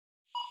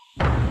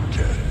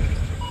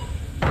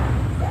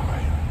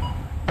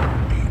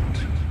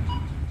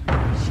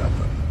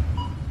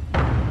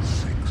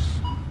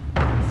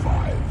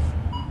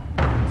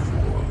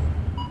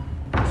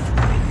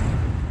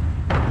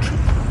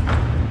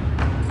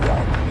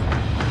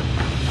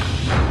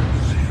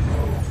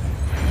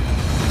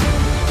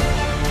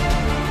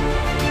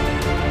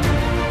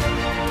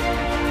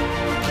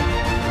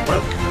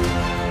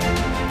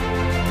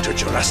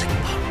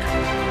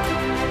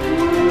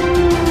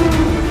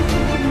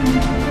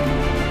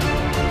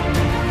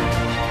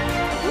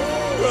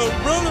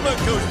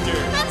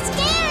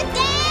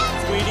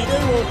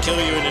kill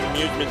you in an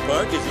amusement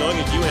park as long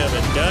as you have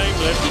a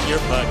dime left in your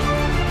pocket.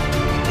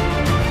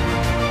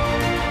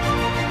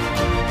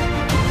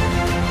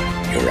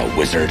 You're a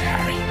wizard,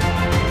 Harry.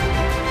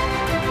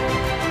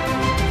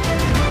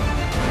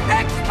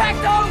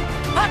 Expecto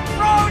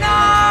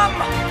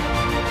Patronum!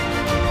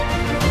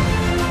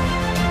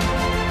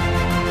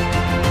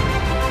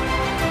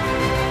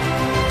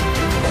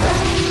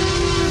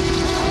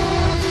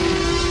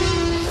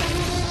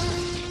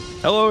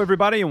 Hello,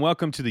 everybody, and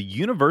welcome to the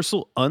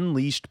Universal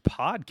Unleashed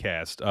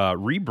podcast,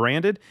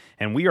 rebranded,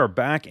 and we are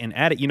back and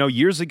at it. You know,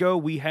 years ago,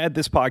 we had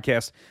this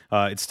podcast.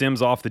 It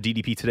stems off the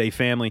DDP Today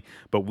family,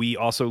 but we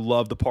also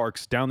love the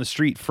parks down the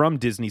street from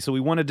Disney, so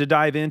we wanted to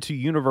dive into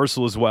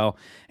Universal as well.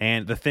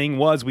 And the thing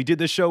was, we did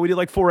this show, we did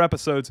like 4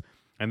 episodes,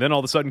 and then all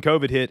of a sudden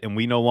COVID hit and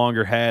we no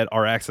longer had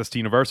our access to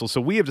Universal. So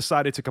we have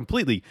decided to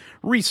completely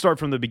restart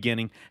from the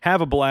beginning,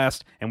 have a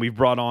blast, and we've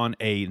brought on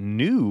a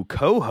new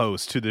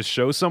co-host to this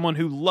show, someone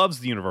who loves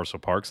the Universal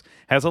parks,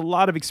 has a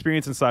lot of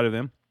experience inside of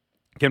them,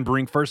 can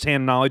bring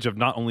firsthand knowledge of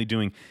not only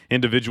doing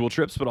individual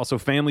trips, but also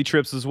family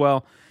trips as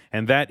well.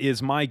 And that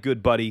is my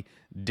good buddy,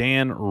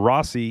 Dan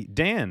Rossi.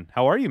 Dan,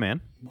 how are you,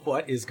 man?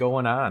 What is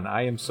going on?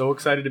 I am so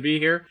excited to be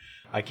here.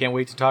 I can't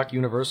wait to talk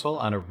Universal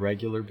on a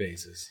regular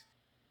basis.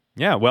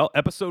 Yeah, well,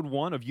 episode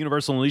 1 of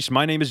Universal Unleashed.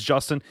 My name is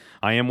Justin.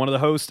 I am one of the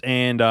hosts,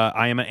 and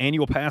I am an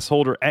annual pass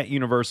holder at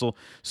Universal.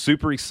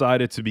 Super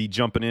excited to be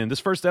jumping in. This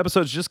first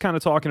episode is just kind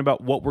of talking about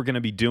what we're going to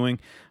be doing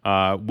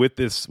with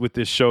this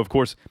show. Of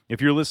course,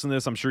 if you're listening to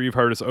this, I'm sure you've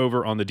heard us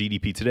over on the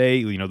DDP Today,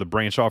 you know, the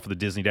branch off of the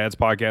Disney Dads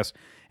podcast,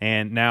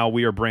 and now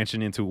we are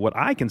branching into what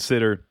I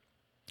consider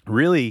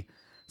really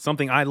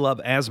something I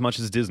love as much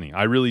as Disney.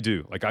 I really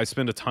do. Like, I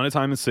spend a ton of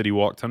time in City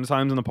Walk, ton of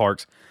times in the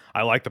parks.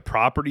 I like the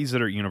properties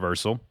that are at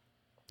Universal.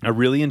 I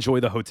really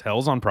enjoy the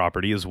hotels on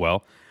property as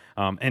well.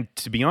 And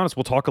to be honest,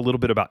 we'll talk a little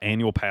bit about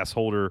annual pass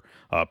holder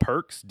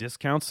perks,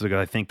 discounts, because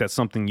I think that's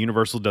something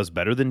Universal does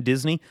better than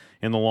Disney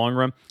in the long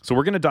run. So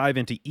we're going to dive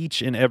into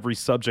each and every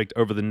subject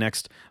over the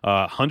next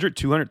 100,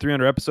 200,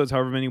 300 episodes,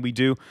 however many we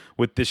do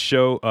with this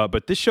show.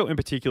 But this show in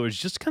particular is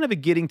just kind of a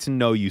getting to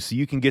know you so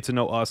you can get to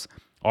know us,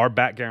 our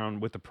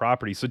background with the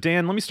property. So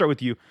Dan, let me start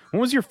with you. When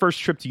was your first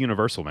trip to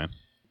Universal, man?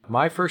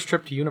 My first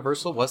trip to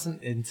Universal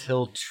wasn't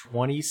until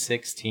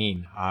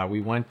 2016. We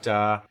went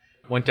down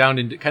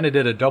and kind of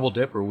did a double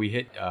dip where we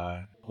hit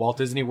Walt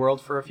Disney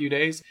World for a few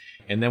days,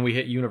 and then we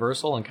hit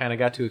Universal and kind of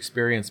got to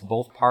experience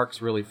both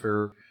parks really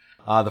for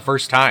the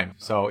first time.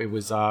 So it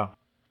was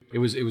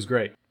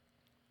great.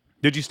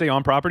 Did you stay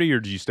on property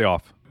or did you stay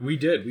off? We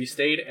did. We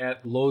stayed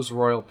at Loews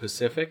Royal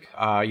Pacific.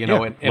 And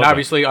that.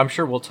 obviously, I'm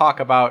sure we'll talk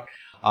about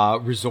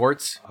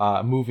resorts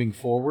moving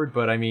forward,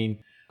 but I mean,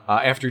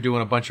 after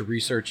doing a bunch of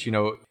research, you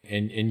know,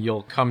 and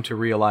you'll come to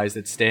realize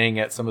that staying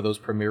at some of those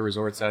premier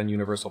resorts on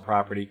Universal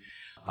property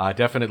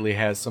definitely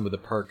has some of the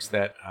perks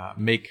that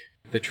make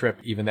the trip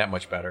even that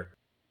much better.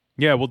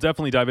 Yeah, we'll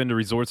definitely dive into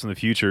resorts in the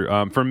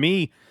future. For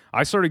me,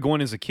 I started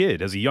going as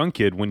a young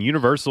kid, when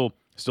Universal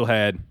still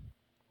had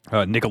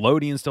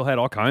Nickelodeon, still had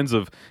all kinds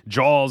of,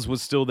 Jaws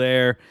was still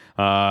there,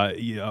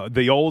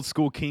 the old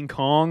school King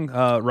Kong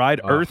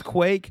ride,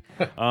 Earthquake,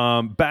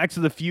 Back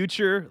to the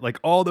Future, like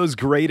all those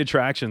great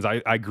attractions.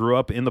 I grew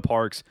up in the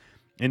parks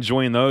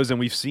enjoying those, and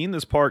we've seen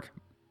this park,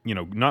 you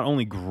know, not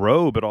only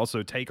grow but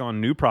also take on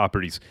new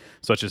properties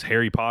such as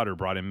Harry Potter,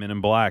 brought in Men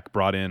in Black,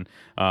 brought in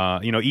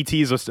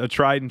E.T. is a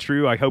tried and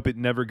true. I hope it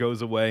never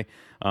goes away.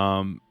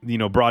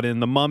 Brought in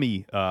The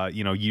Mummy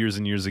years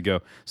and years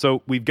ago.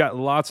 So we've got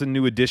lots of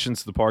new additions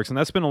to the parks, and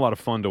that's been a lot of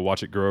fun to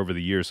watch it grow over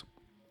the years.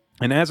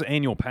 And as an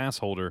annual pass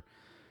holder,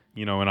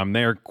 you know, and I'm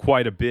there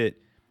quite a bit,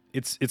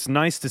 it's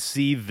nice to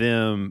see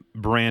them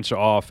branch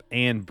off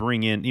and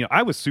bring in, you know,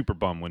 I was super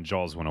bummed when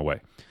Jaws went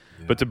away.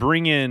 But to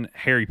bring in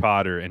Harry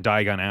Potter and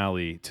Diagon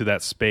Alley to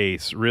that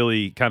space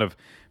really kind of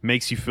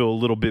makes you feel a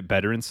little bit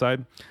better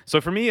inside. So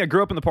for me, I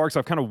grew up in the parks.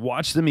 I've kind of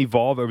watched them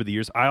evolve over the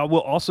years. I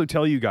will also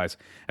tell you guys,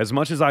 as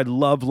much as I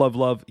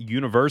love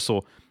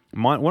Universal,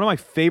 one of my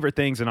favorite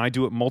things, and I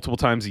do it multiple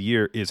times a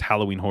year, is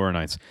Halloween Horror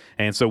Nights.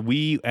 And so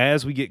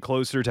as we get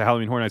closer to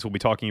Halloween Horror Nights, we'll be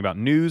talking about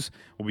news,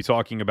 we'll be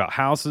talking about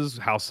house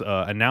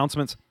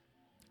announcements,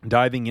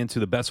 diving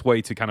into the best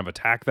way to kind of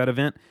attack that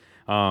event.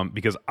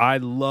 Because I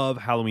love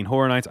Halloween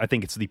Horror Nights. I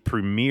think it's the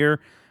premier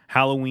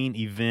Halloween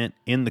event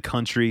in the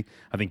country.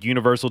 I think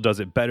Universal does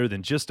it better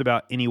than just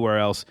about anywhere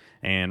else,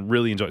 and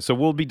really enjoy it. So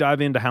we'll be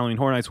diving into Halloween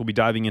Horror Nights. We'll be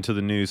diving into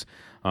the news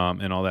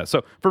and all that.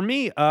 So for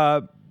me,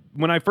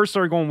 when I first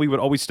started going, we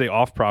would always stay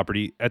off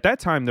property. At that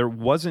time, there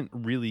wasn't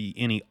really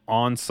any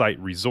on-site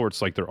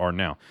resorts like there are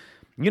now.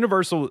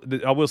 Universal,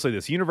 I will say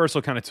this,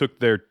 Universal kind of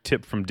took their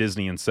tip from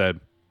Disney and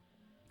said,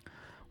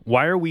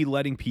 why are we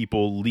letting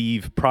people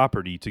leave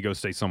property to go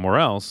stay somewhere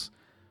else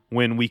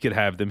when we could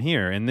have them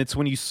here? And that's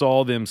when you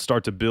saw them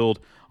start to build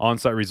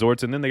on-site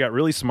resorts, and then they got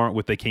really smart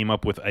with, they came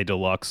up with a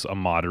deluxe, a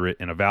moderate,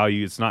 and a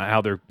value. It's not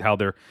how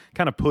they're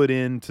kind of put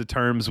into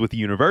terms with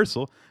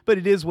Universal, but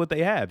it is what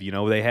they have. You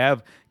know, they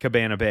have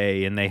Cabana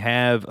Bay, and they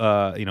have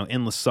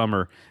Endless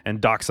Summer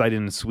and Dockside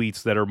Inn and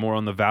Suites that are more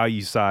on the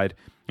value side.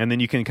 and then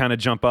you can kind of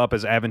jump up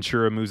as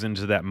Aventura moves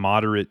into that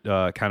moderate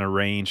kind of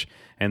range,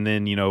 and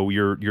then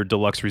your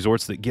deluxe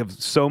resorts that give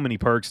so many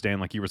perks, Dan,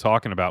 like you were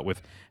talking about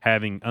with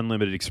having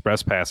unlimited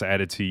express pass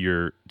added to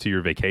your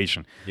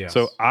vacation. Yes.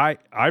 So I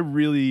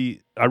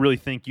really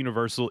think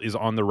Universal is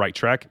on the right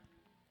track.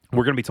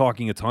 We're going to be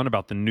talking a ton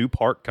about the new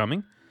park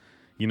coming.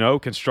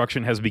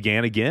 Construction has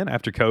began again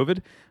after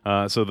COVID.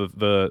 So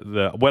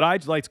the what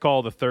I'd like to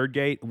call the third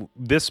gate,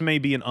 this may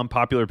be an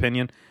unpopular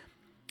opinion.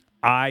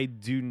 I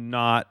do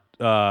not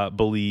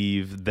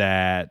believe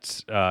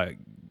that.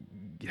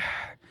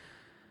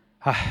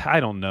 I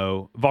don't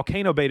know.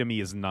 Volcano Bay to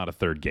me is not a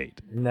third gate.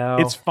 No,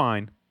 it's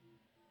fine.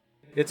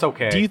 It's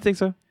okay. Do you think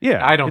so?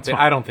 Yeah, I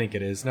don't think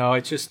it is. No,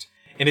 it's just.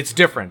 And it's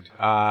different.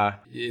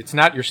 It's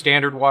not your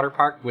standard water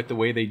park with the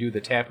way they do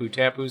the tapu.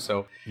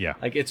 So yeah,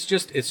 like it's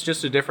just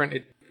a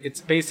different. It's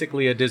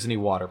basically a Disney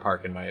water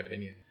park in my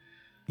opinion.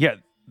 Yeah,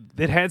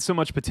 it had so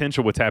much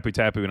potential with Tapu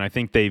Tapu, and I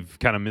think they've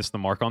kind of missed the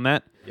mark on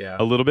that. Yeah.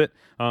 A little bit.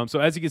 So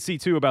as you can see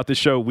too about this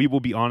show, we will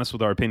be honest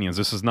with our opinions.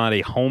 This is not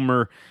a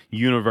Homer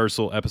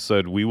Universal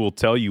episode. We will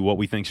tell you what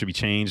we think should be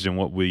changed and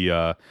what we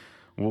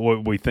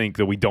think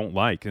that we don't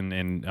like.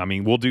 And I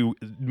mean, we'll do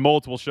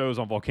multiple shows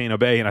on Volcano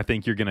Bay, and I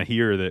think you're going to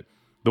hear that.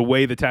 The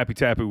way the Tapu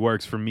Tapu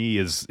works for me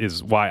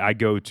is why I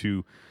go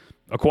to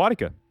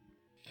Aquatica.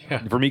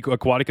 Yeah. For me,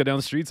 Aquatica down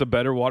the street's a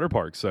better water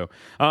park. So,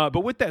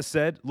 but with that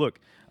said, look,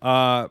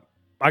 I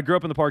grew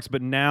up in the parks,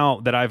 but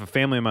now that I have a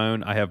family of my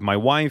own, I have my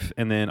wife,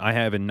 and then I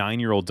have a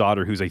 9-year-old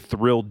daughter who's a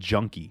thrill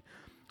junkie.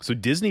 So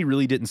Disney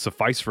really didn't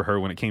suffice for her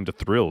when it came to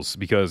thrills,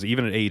 because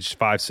even at age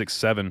 5, 6,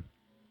 7,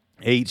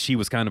 8, she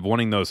was kind of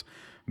wanting those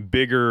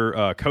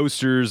bigger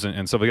coasters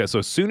and stuff like that. So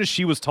as soon as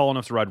she was tall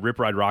enough to ride Rip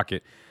Ride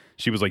Rocket,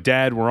 she was like,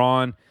 Dad,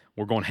 we're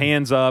going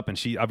hands up.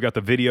 And I've got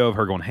the video of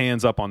her going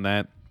hands up on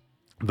that.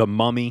 The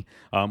Mummy.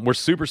 We're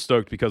super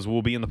stoked because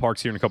we'll be in the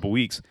parks here in a couple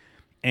weeks.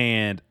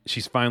 And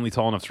she's finally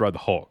tall enough to ride the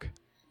Hulk.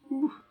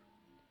 Whew.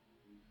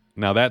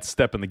 Now that's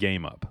stepping the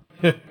game up.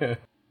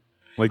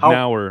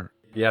 Now we're...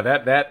 Yeah,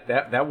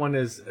 that one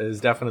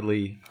is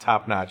definitely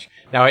top notch.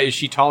 Now, is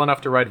she tall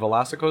enough to ride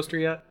Velocicoaster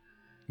yet?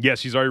 Yeah,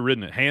 she's already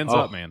ridden it. Hands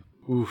up, man.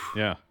 Oof.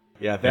 Yeah.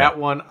 Yeah, that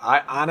one,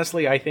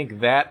 I think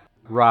that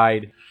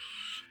ride...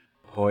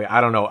 Boy,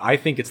 I don't know. I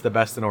think it's the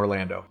best in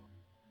Orlando.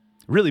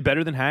 Really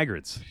better than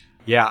Hagrid's.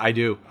 Yeah, I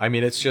do. I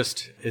mean, it's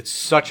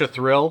such a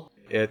thrill.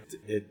 There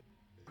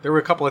were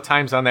a couple of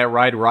times on that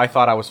ride where I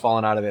thought I was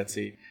falling out of that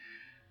seat.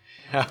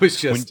 I was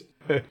just...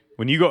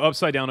 When you go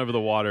upside down over the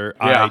water,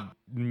 yeah. I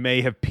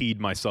may have peed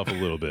myself a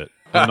little bit.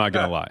 I'm not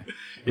going to lie.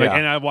 Yeah.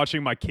 And I'm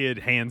watching my kid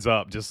hands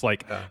up, just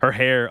like her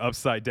hair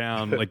upside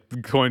down, like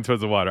going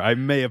towards the water. I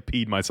may have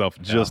peed myself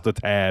just a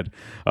tad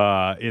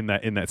in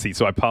that seat.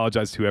 So I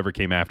apologize to whoever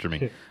came after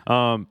me.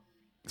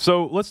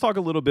 So let's talk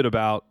a little bit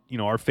about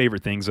our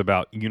favorite things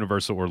about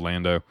Universal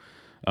Orlando.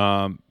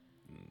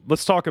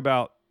 Let's talk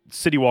about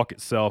City Walk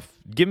itself.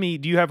 Do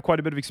you have quite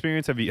a bit of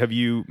experience? Have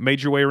you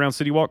made your way around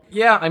City Walk?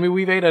 Yeah, I mean,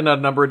 we've ate in a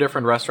number of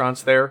different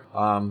restaurants there.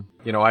 I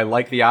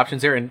like the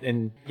options there,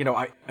 and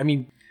I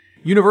mean,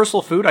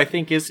 Universal food I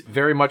think is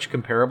very much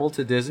comparable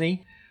to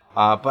Disney,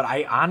 but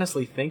I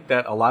honestly think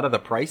that a lot of the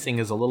pricing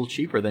is a little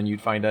cheaper than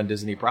you'd find on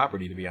Disney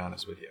property, to be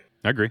honest with you.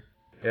 I agree.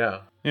 Yeah.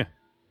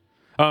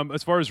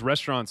 As far as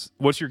restaurants,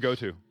 what's your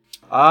go-to?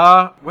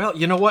 Well,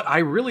 you know what? I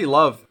really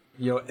love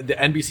the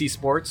NBC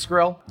Sports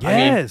Grill. Yes.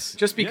 I mean,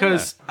 just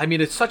because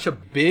it's such a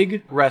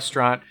big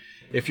restaurant.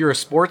 If you're a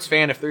sports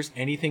fan, if there's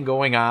anything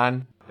going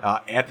on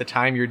at the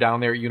time you're down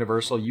there at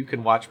Universal, you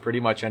can watch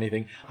pretty much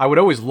anything. I would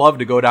always love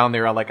to go down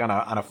there on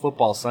a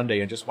football Sunday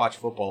and just watch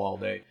football all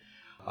day.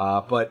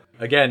 But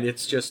again,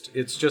 it's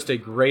just a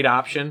great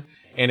option,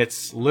 and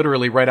it's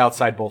literally right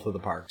outside both of the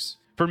parks.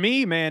 For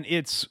me, man,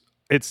 it's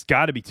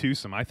got to be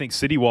Twosome. I think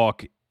City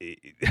Walk,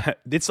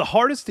 it's the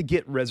hardest to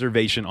get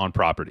reservation on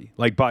property,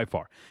 like by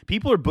far.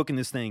 People are booking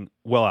this thing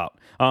well out.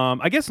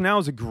 I guess now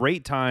is a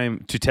great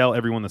time to tell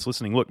everyone that's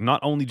listening, look,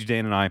 not only do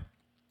Dan and I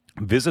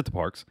visit the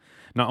parks,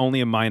 not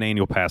only am I an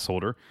annual pass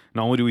holder,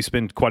 not only do we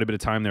spend quite a bit of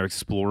time there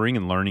exploring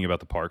and learning about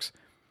the parks,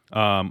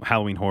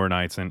 Halloween Horror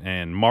Nights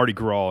and Mardi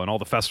Gras and all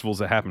the festivals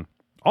that happen.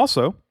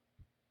 Also,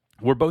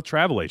 we're both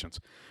travel agents.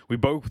 We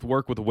both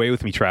work with Away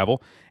With Me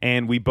Travel,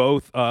 and we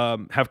both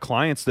have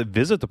clients that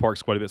visit the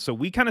parks quite a bit. So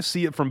we kind of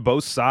see it from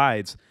both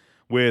sides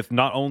with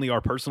not only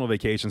our personal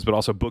vacations, but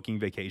also booking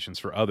vacations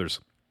for others.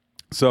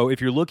 So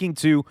if you're looking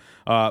to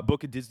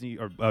book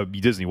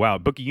a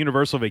book a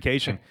Universal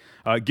vacation,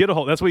 get a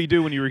hold. That's what you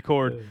do when you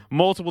record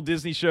multiple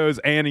Disney shows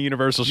and a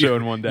Universal show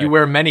in one day. You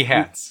wear many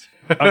hats.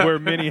 I wear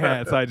many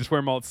hats. I just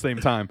wear them all at the same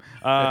time.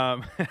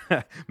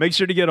 Make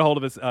sure to get a hold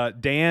of us,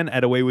 Dan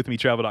at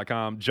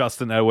awaywithmetravel.com,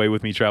 Justin at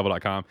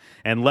awaywithmetravel.com,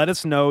 and let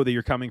us know that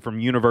you're coming from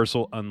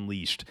Universal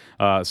Unleashed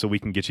so we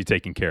can get you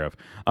taken care of.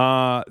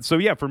 So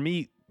yeah, for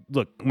me,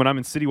 look, when I'm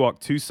in City Walk,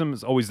 Twosome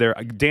is always there.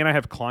 Dan, I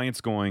have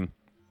clients going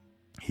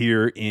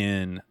here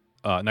in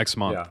next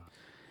month,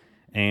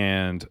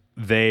 and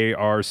they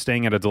are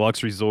staying at a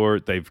deluxe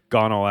resort. They've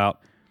gone all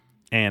out,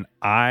 and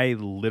I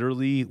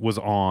literally was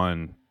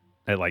on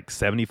at like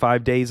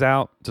 75 days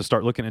out to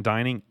start looking at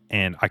dining,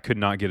 and I could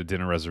not get a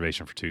dinner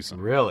reservation for Tucson.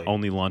 Really?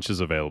 Only lunch is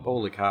available.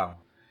 Holy cow.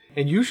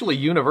 And usually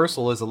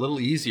Universal is a little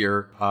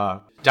easier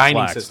dining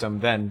Slacks. system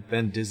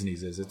than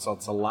Disney's is. It's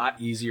a lot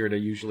easier to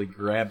usually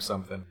grab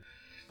something.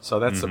 So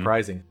that's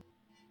surprising.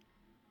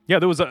 Yeah,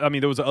 there was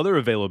other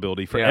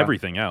availability for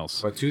everything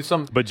else. But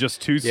Tucson,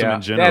 just Tucson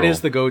in general. that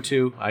is the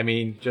go-to. I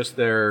mean, just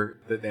that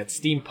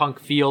steampunk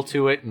feel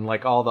to it, and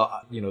like all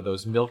the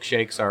those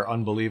milkshakes are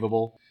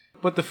unbelievable.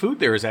 But the food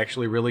there is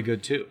actually really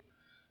good too.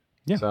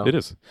 Yeah, So- it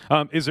is.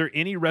 Is there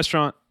any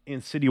restaurant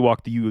in City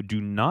Walk that you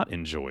do not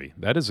enjoy?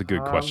 That is a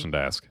good question to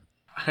ask.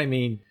 I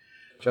mean,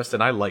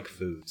 Justin, I like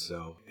food,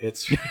 so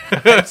it's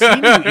I've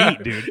seen you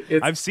eat, dude.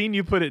 It's- I've seen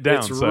you put it down.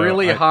 it's so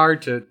really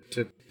hard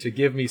to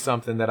give me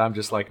something that I'm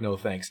just like, no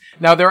thanks.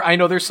 Now I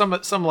know there's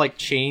some like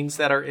chains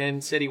that are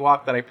in City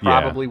Walk that I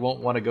probably won't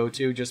want to go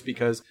to just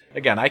because,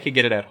 again, I could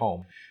get it at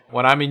home.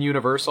 When I'm in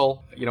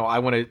Universal, I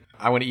want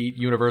to eat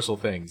Universal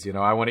things.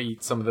 I want to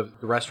eat some of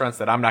the restaurants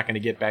that I'm not going to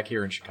get back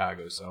here in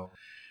Chicago. So,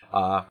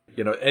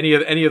 any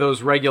of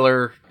those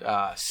regular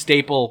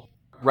staple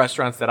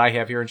restaurants that I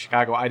have here in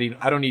Chicago, I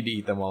don't need to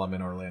eat them while I'm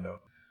in Orlando.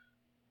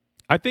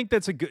 I think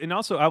that's a good. And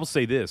also, I will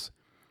say this: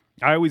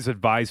 I always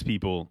advise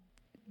people.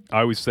 I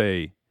always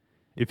say,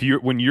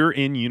 when you're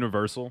in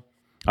Universal,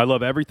 I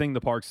love everything the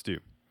parks do.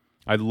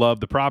 I love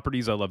the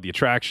properties. I love the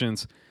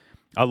attractions.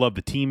 I love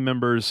the team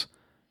members.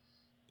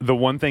 The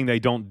one thing they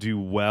don't do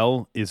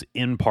well is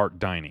in-park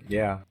dining.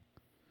 Yeah.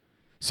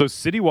 So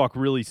City Walk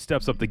really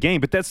steps up the game,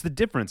 but that's the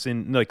difference.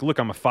 In like, look,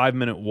 I'm a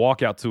 5-minute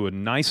walk out to a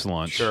nice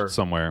lunch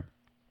somewhere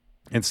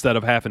instead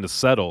of having to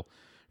settle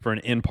for an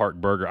in-park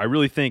burger. I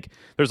really think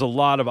there's a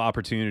lot of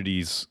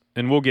opportunities,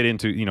 and we'll get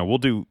into, we'll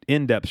do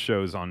in-depth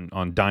shows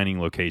on dining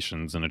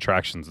locations and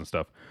attractions and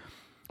stuff.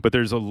 But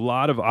there's a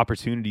lot of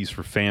opportunities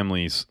for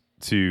families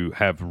to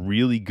have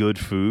really good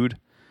food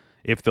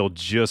if they'll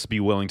just be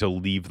willing to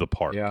leave the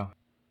park. Yeah.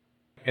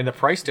 And the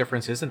price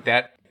difference isn't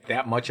that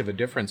much of a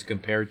difference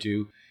compared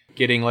to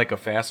getting like a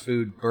fast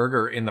food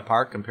burger in the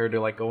park compared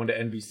to like going to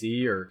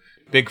NBC or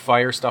Big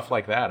Fire, stuff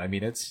like that. I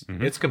mean, it's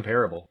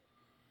comparable.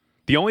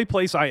 The only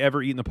place I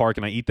ever eat in the park,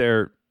 and I eat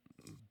there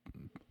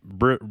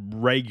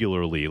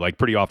regularly, like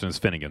pretty often, is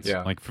Finnegan's.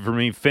 Yeah. Like for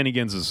me,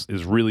 Finnegan's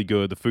is really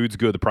good. The food's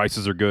good. The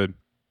prices are good.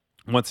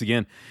 Once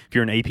again, if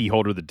you're an AP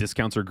holder, the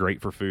discounts are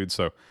great for food.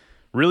 So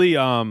really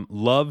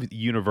love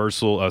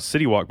Universal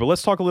City Walk. But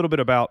let's talk a little bit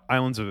about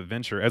Islands of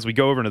Adventure as we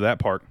go over into that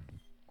park.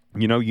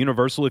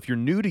 Universal, if you're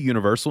new to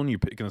Universal and you're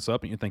picking this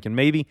up and you're thinking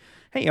maybe,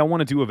 hey, I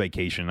want to do a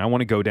vacation. I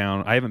want to go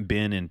down. I haven't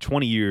been in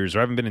 20 years or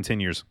I haven't been in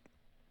 10 years.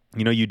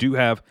 You do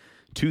have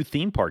 2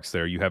 theme parks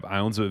there. You have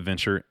Islands of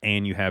Adventure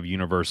and you have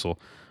Universal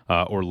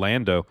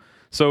Orlando.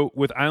 So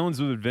with Islands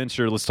of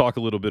Adventure, let's talk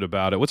a little bit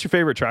about it. What's your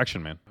favorite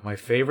attraction, man? My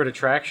favorite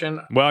attraction?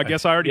 Well, I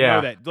guess I already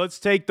know that. Let's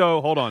take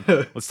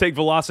Let's take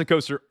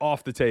Velocicoaster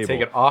off the table.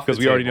 Take it off the because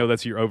we already table. know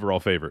that's your overall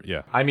favorite.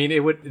 Yeah. I mean,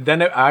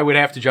 I would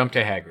have to jump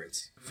to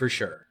Hagrid's for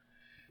sure.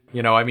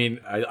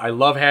 I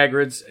love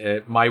Hagrid's.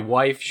 My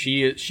wife,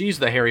 she's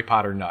the Harry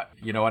Potter nut,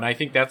 and I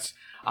think that's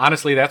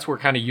where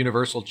kind of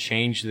Universal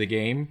changed the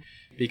game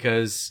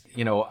because,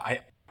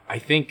 I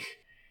think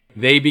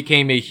they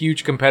became a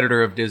huge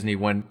competitor of Disney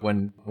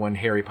when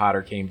Harry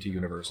Potter came to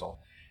Universal.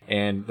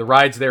 And the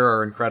rides there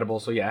are incredible.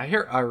 So yeah,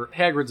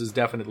 Hagrid's is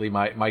definitely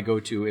my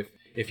go-to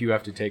if you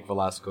have to take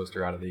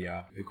Velocicoaster out of the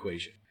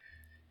equation.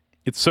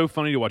 It's so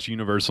funny to watch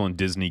Universal and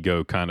Disney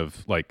go kind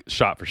of like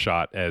shot for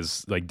shot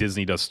as like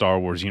Disney does Star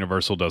Wars,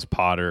 Universal does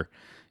Potter,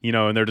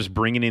 and they're just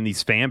bringing in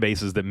these fan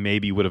bases that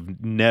maybe would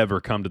have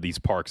never come to these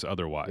parks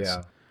otherwise.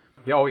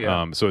 Yeah. Oh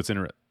yeah. So it's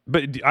interesting.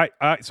 But I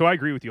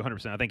agree with you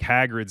 100%. I think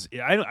Hagrid's,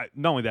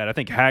 not only that, I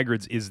think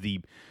Hagrid's is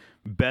the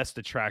best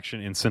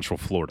attraction in Central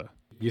Florida.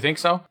 You think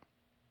so?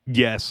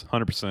 Yes,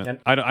 100%.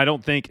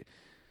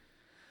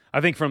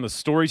 I think from the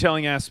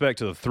storytelling aspect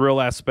to the thrill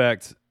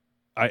aspect,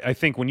 I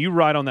think when you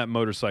ride on that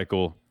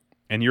motorcycle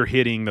and you're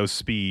hitting those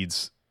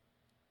speeds,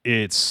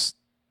 it's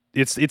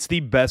the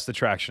best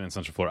attraction in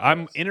Central Florida.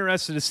 I'm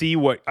interested to see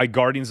what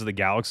Guardians of the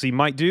Galaxy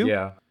might do.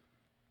 Yeah.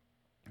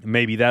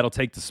 Maybe that'll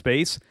take the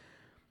space.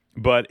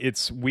 But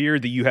it's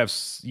weird that you have,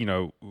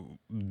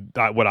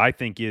 what I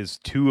think is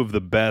 2 of the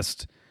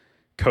best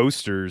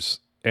coasters,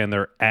 and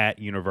they're at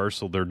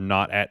Universal. They're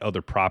not at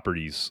other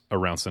properties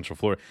around Central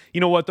Florida.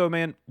 You know what, though,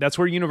 man? That's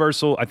where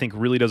Universal, I think,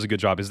 really does a good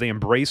job, is they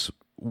embrace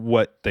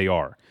what they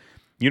are.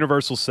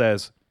 Universal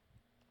says,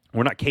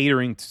 we're not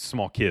catering to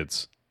small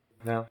kids.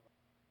 No.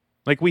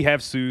 Like, we have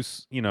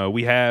Seuss,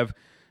 we have,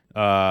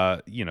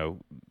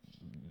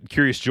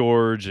 Curious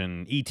George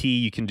and E.T.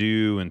 you can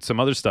do and some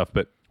other stuff,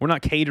 but we're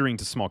not catering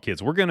to small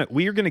kids.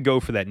 We are gonna go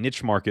for that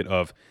niche market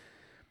of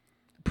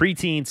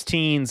preteens,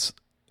 teens,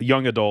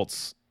 young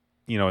adults,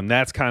 and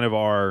that's kind of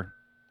our,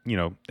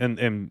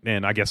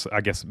 and I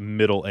guess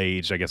middle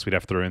age. I guess we'd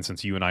have to throw in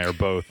since you and I are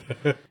both,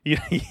 you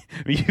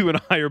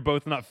and I are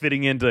both not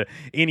fitting into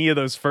any of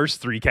those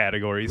first 3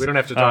 categories. We don't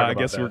have to talk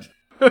about that.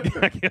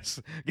 I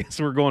guess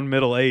we're going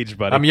middle age,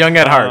 buddy. I'm young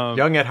at heart.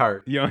 Young at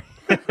heart. Young.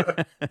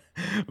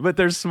 But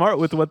they're smart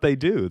with what they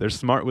do. They're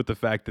smart with the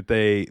fact that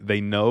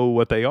they know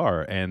what they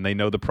are and they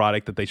know the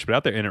product that they should put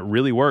out there, and it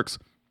really works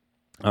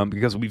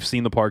because we've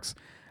seen the parks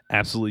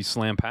absolutely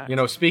slam packed. You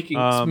know,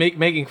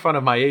 making fun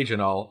of my age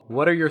and all,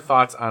 what are your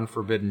thoughts on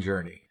Forbidden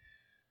Journey?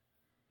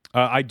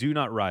 I do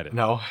not ride it.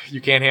 No,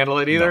 you can't handle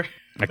it either?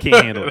 No, I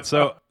can't handle it.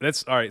 So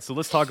that's all right. So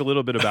let's talk a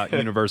little bit about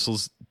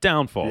Universal's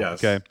downfall.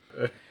 Yes. Okay.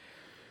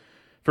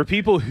 For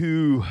people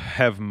who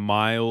have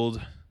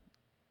mild,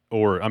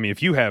 or I mean,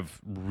 if you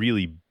have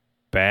really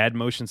bad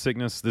motion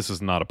sickness, this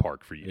is not a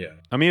park for you. Yeah.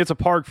 I mean, it's a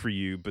park for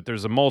you, but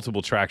there's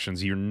multiple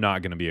attractions you're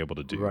not going to be able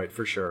to do. Right,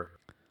 for sure.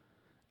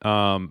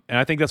 And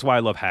I think that's why I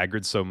love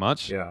Hagrid so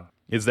much. Yeah.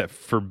 Is that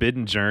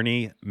Forbidden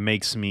Journey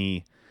makes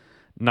me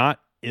not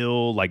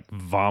ill, like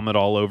vomit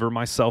all over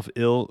myself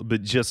ill,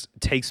 but just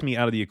takes me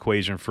out of the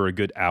equation for a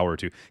good hour or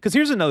two. Because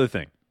here's another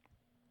thing.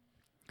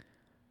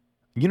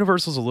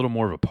 Universal's a little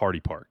more of a party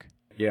park.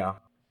 Yeah.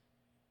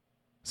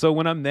 So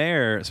when I'm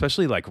there,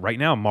 especially like right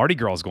now, Mardi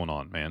Gras is going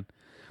on, man.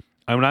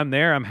 And when I'm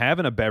there, I'm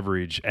having a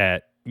beverage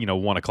at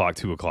 1 o'clock,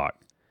 2 o'clock.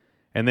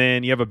 And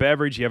then you have a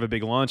beverage, you have a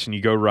big lunch, and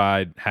you go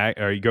ride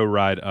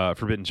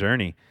Forbidden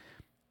Journey.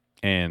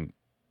 And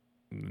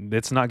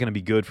it's not going to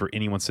be good for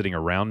anyone sitting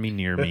around me,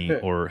 near me,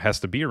 or has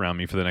to be around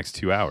me for the next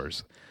 2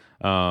 hours.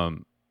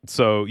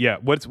 So yeah,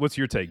 what's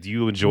your take? Do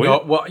you enjoy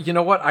it? Well, you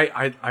know what?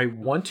 I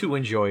want to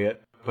enjoy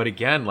it, but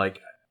again,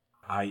 like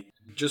I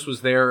just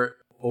was there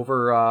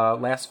over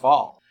last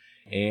fall,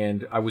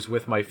 and I was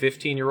with my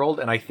 15-year-old,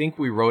 and I think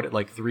we rode it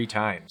like 3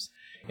 times.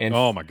 And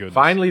oh my goodness!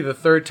 Finally, the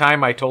 3rd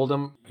time, I told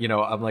him,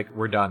 I'm like,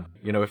 we're done.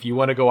 If you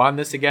want to go on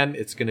this again,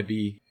 it's gonna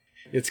be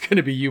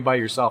you by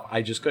yourself.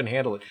 I just couldn't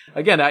handle it.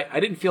 Again, I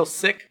didn't feel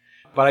sick,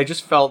 but I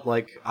just felt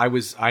like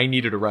I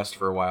needed a rest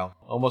for a while.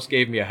 Almost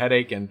gave me a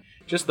headache and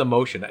just the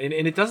motion. And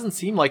it doesn't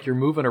seem like you're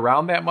moving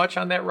around that much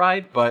on that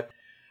ride, but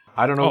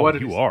I don't know what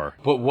it is. You are.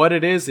 But what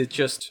it is, it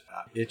just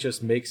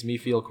makes me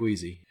feel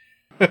queasy.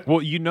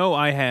 Well,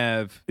 I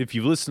have, if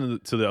you've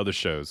listened to the other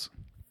shows,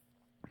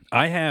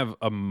 I have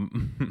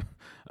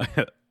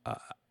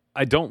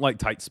I don't like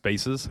tight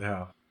spaces.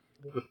 Yeah.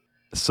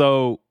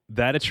 So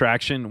that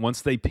attraction,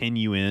 once they pin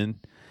you in,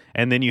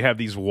 and then you have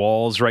these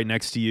walls right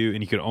next to you,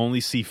 and you can only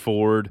see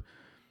forward,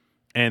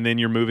 and then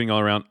you're moving all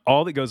around,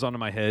 all that goes on in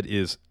my head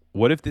is,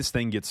 what if this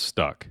thing gets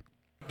stuck?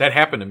 That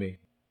happened to me.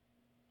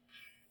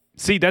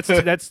 See, that's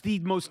the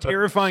most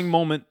terrifying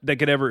moment that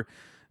could ever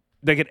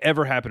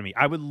happen to me.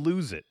 I would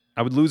lose it.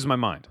 I would lose my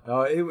mind.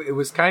 It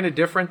was kind of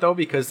different though,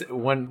 because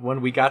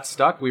when we got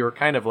stuck, we were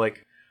kind of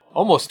like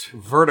almost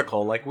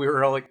vertical, like we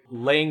were like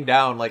laying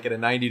down like at a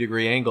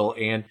 90-degree angle,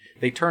 and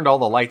they turned all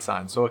the lights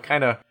on, so it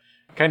kind of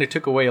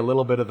took away a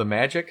little bit of the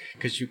magic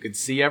because you could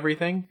see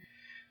everything.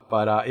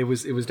 But it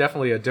was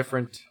definitely a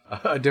different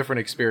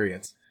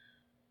experience.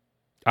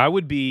 I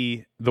would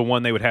be the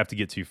one they would have to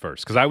get to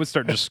first, because I would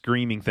start just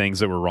screaming things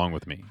that were wrong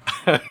with me.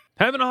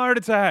 Having a heart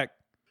attack,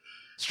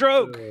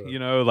 stroke.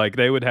 Like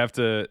they would have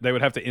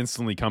to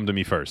instantly come to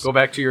me first. Go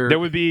back to your. There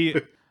would be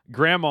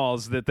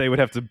grandmas that they would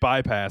have to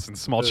bypass, and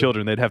small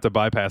children they'd have to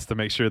bypass to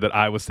make sure that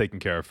I was taken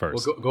care of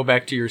first. Well, go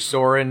back to your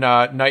Soarin'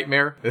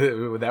 nightmare.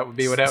 That would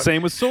be what happened.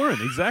 Same with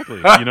Soarin', exactly.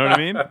 You know what I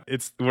mean?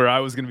 It's where I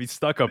was going to be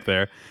stuck up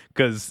there,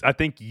 because I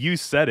think you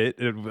said it,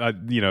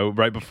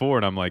 right before,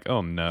 and I'm like,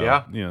 oh no,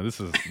 yeah.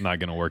 This is not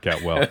going to work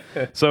out well.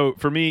 So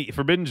for me,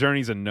 Forbidden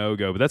Journey's a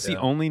no-go, but that's the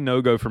only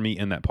no-go for me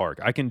in that park.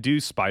 I can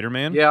do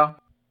Spider-Man. Yeah.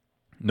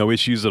 No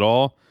issues at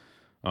all.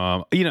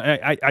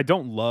 I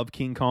don't love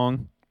King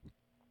Kong.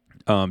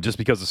 Just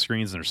because of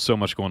screens and there's so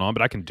much going on,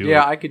 but I can do it.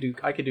 Yeah, I could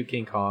do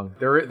King Kong.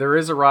 There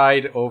is a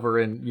ride over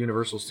in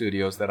Universal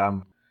Studios that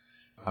I'm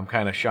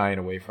kind of shying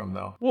away from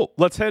though. Well,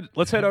 let's head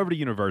over to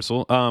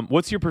Universal.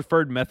 What's your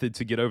preferred method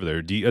to get over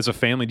there? As a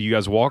family, do you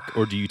guys walk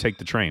or do you take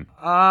the train?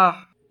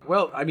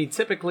 Well, I mean,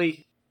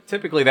 typically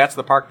that's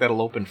the park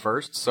that'll open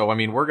first. So I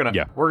mean, we're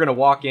gonna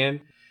walk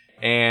in,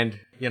 and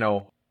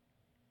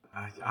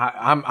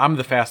I'm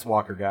the fast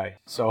walker guy.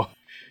 So.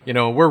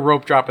 We're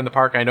rope dropping the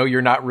park. I know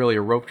you're not really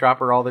a rope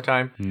dropper all the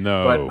time.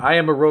 No. But I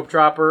am a rope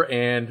dropper,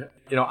 and,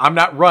 I'm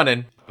not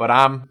running, but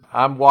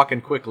I'm walking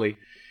quickly.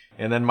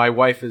 And then my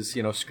wife is,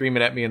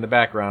 screaming at me in the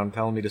background,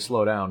 telling me to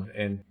slow down.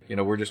 And,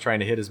 we're just trying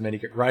to hit as many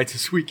rides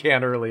as we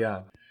can early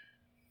on.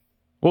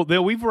 Well,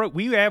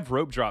 we have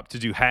rope drop to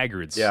do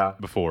Hagrid's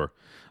before.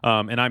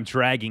 And I'm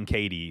dragging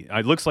Katie.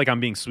 It looks like I'm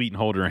being sweet and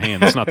holding her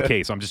hand. That's not the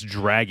case. I'm just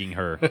dragging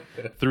her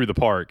through the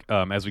park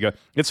as we go.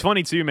 It's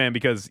funny too, man,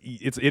 because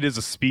it is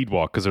a speed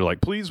walk, because they're like,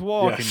 please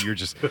walk. Yes. And you're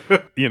just,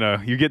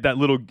 you get that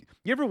little,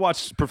 you ever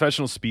watch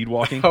professional speed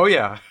walking? Oh,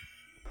 yeah.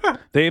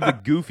 They have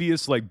the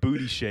goofiest like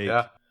booty shake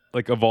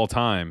like of all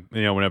time,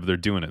 whenever they're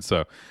doing it.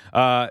 So,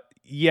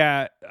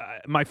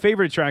 my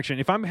favorite attraction,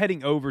 if I'm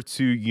heading over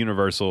to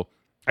Universal,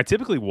 I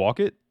typically walk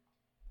it.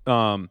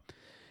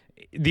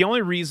 The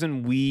only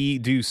reason we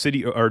do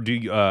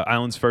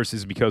islands first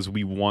is because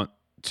we want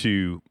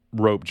to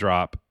rope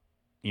drop,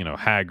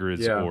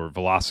 Hagrid's or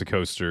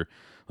Velocicoaster,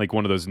 like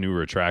one of those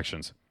newer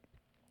attractions.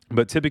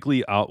 But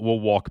typically, we'll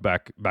walk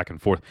back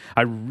and forth.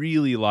 I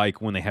really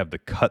like when they have the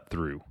cut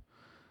through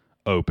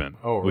open,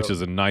 which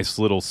is a nice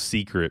little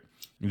secret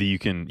that you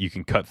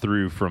can cut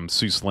through from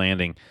Seuss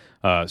Landing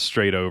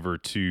straight over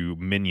to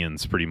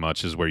Minions. Pretty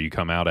much is where you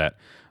come out at.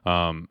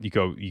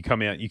 You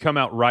come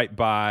out right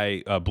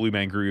by Blue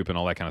Man Group and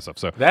all that kind of stuff.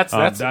 So that's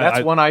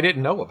one I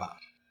didn't know about.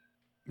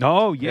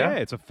 Oh yeah,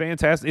 it's a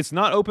fantastic. It's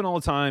not open all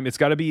the time. It's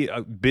got to be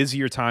a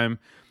busier time.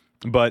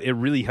 But it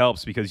really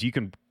helps because you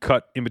can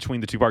cut in between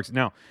the two parks.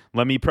 Now,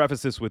 let me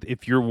preface this with,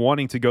 if you're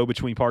wanting to go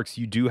between parks,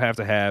 you do have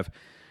to have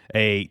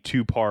a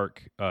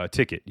 2-park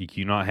ticket. You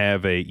cannot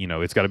have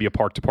it's got to be a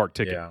park-to-park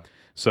ticket. Yeah.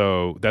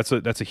 So that's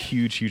a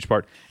huge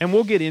part. And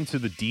we'll get into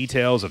the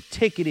details of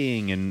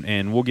ticketing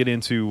and we'll get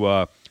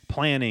into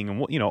planning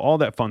and all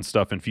that fun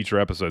stuff in future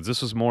episodes.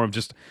 This was more of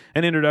just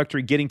an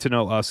introductory, getting to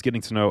know us,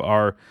 getting to know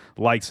our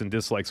likes and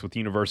dislikes with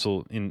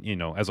Universal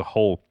as a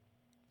whole.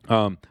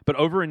 But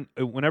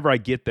whenever I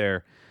get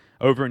there,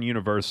 over in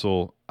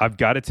Universal, I've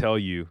got to tell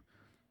you,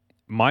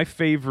 my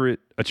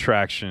favorite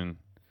attraction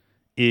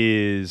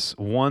is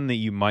one that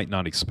you might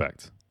not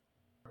expect.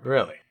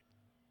 Really?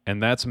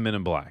 And that's Men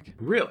in Black.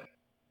 Really?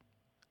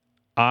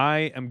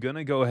 I am going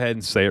to go ahead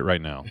and say it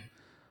right now.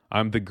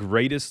 I'm the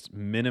greatest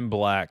Men in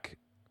Black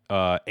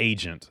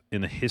agent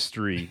in the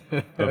history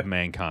of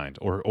mankind,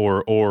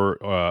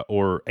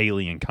 or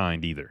alien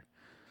kind either.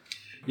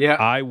 Yeah.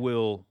 I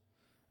will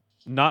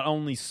not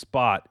only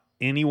spot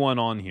anyone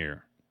on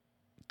here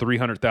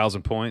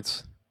 300,000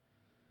 points,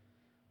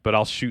 but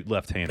I'll shoot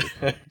left-handed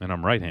and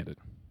I'm right-handed.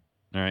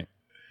 All right.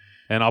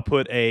 And I'll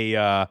put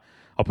a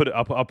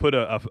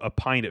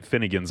pint at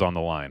Finnegan's on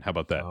the line. How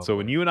about that? So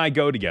when you and I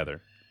go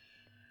together,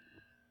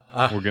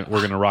 we're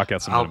gonna rock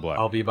out some Men in Black.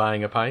 I'll be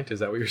buying a pint. Is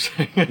that what you're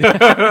saying?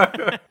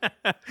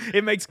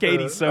 It makes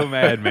Katie so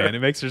mad, man. It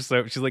makes her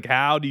so. She's like,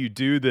 "How do you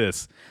do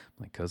this?"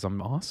 I'm like, "Cause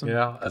I'm awesome.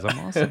 Yeah, because I'm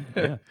awesome."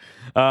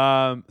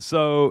 Yeah.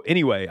 So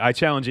anyway, I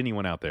challenge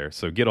anyone out there.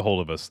 So get a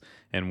hold of us,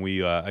 and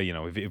we,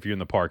 if you're in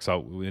the parks,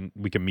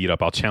 we can meet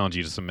up. I'll challenge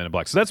you to some Men in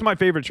Black. So that's my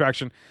favorite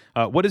attraction.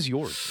 What is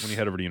yours when you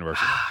head over to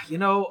Universal?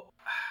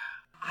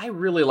 I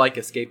really like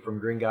Escape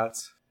from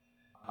Gringotts,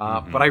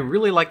 but I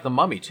really like the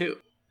Mummy too.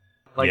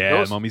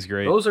 Mummy's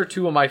great. Those are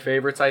two of my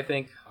favorites, I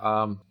think.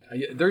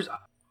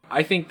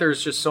 I think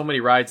there's just so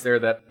many rides there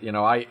that,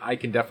 I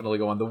can definitely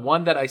go on. The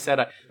one that I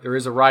said, there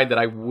is a ride that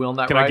I will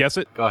not ride. Can I guess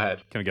it? Go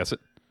ahead. Can I guess it?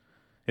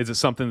 Is it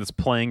something that's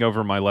playing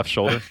over my left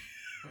shoulder?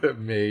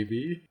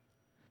 Maybe.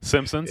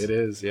 Simpsons? It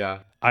is, yeah.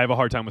 I have a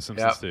hard time with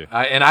Simpsons too.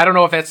 And I don't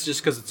know if that's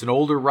just because it's an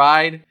older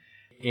ride.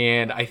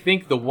 And I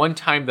think the one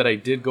time that I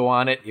did go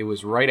on it, it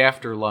was right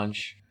after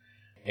lunch.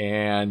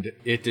 And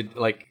it did,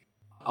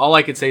 all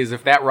I could say is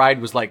if that ride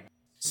was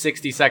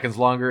 60 seconds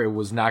longer, it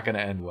was not going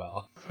to end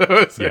well.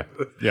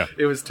 Yeah.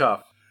 It was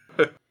tough.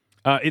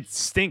 It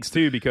stinks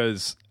too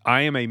because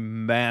I am a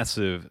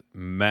massive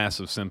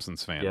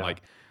Simpsons fan. Yeah.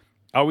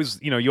 I always,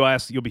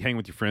 you'll be hanging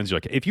with your friends. You're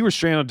like, if you were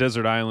stranded on a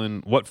desert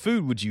island, what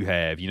food would you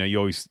have? You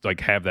always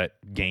have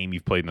that game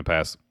you've played in the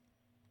past.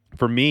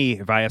 For me,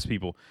 if I ask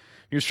people,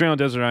 if you're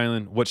stranded on a desert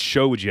island, what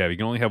show would you have? You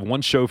can only have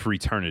one show for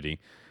eternity.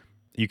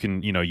 You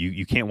can,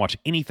 you can't watch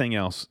anything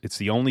else. It's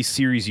the only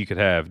series you could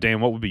have.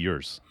 Dan, what would be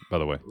yours, by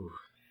the way?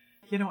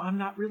 I'm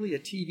not really a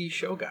TV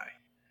show guy.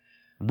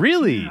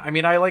 Really? I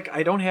mean,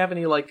 I don't have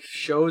any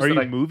shows. Are you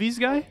a movies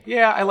guy?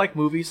 Yeah, I like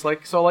movies.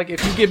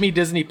 If you give me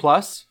Disney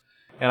Plus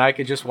and I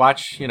could just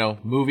watch,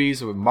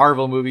 movies,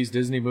 Marvel movies,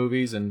 Disney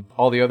movies, and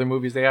all the other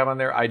movies they have on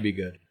there, I'd be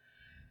good.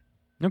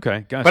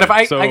 Okay, gotcha. But if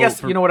I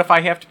guess, if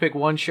I have to pick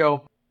one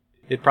show,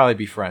 it'd probably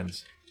be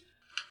Friends.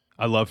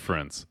 I love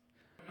Friends.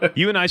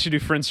 You and I should do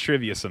Friends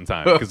trivia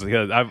sometime because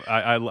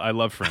I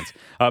love Friends.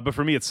 But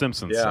for me, it's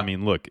Simpsons. Yeah. I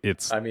mean, look,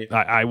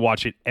 I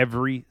watch it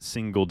every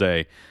single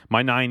day.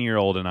 My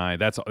 9-year-old and I,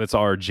 that's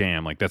our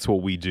jam. That's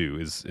what we do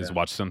is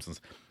watch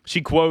Simpsons.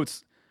 She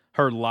quotes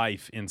her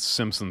life in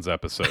Simpsons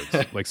episodes.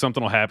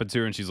 Something will happen to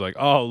her and she's like,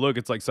 "Oh, look,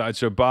 it's like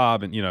Sideshow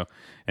Bob,"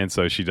 and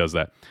so she does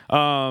that.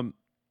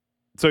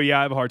 So yeah,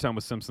 I have a hard time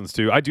with Simpsons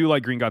too. I do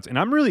like Gringotts, and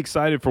I'm really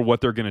excited for what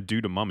they're going to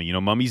do to Mummy.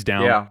 Mummy's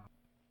down. Yeah.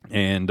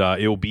 And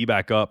it'll be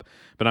back up,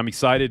 but I'm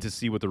excited to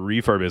see what the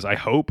refurb is. I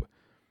hope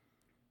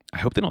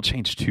they don't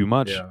change too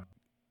much,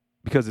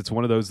 because it's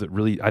one of those that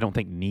really I don't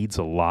think needs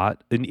a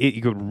lot, and it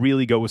could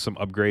really go with some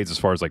upgrades as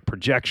far as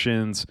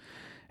projections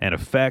and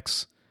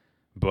effects.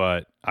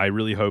 But I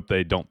really hope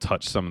they don't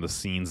touch some of the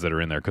scenes that are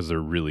in there because they're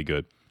really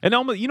good. And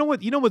you know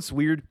what's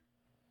weird?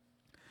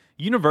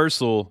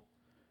 Universal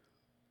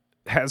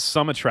has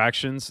some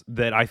attractions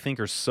that I think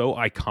are so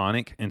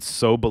iconic and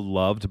so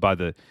beloved by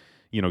the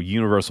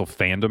Universal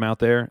fandom out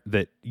there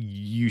that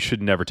you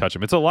should never touch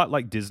them. It's a lot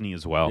like Disney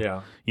as well.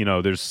 Yeah.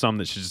 There's some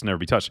that should just never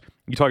be touched.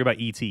 You talk about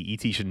E.T.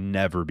 E.T. should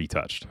never be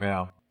touched.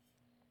 Yeah.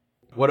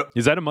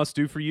 Is that a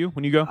must-do for you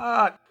when you go?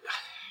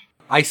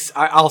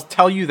 I'll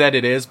tell you that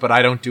it is, but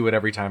I don't do it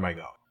every time I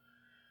go.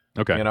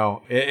 Okay.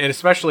 And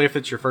especially if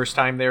it's your first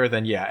time there,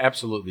 then yeah,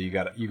 absolutely, you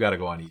got to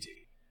go on E.T.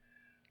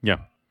 Yeah.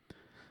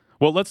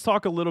 Well, let's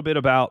talk a little bit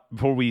about,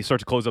 before we start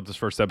to close up this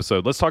first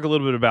episode, let's talk a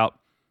little bit about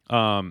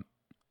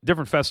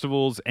different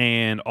festivals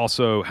and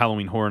also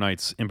Halloween Horror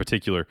Nights in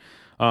particular.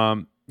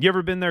 You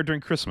ever been there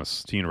during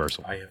Christmas to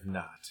Universal? I have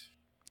not.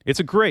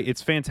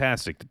 It's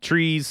fantastic. The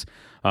trees,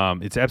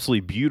 it's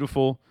absolutely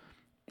beautiful.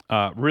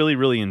 Really,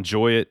 really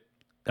enjoy it.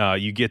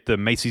 You get the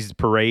Macy's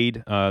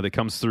parade that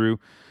comes through.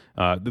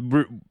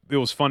 It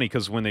was funny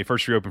because when they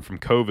first reopened from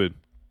COVID,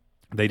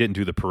 they didn't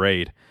do the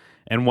parade.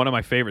 And one of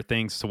my favorite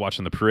things to watch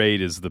in the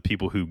parade is the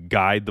people who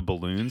guide the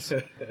balloons,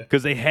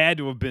 because they had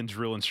to have been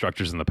drill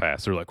instructors in the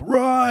past. They're like,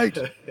 right,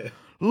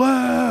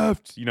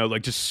 left,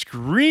 like just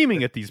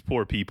screaming at these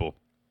poor people.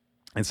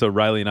 And so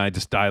Riley and I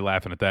just die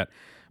laughing at that.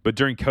 But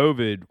during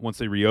COVID, once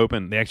they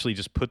reopened, they actually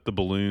just put the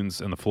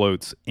balloons and the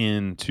floats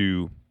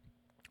into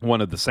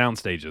one of the sound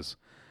stages.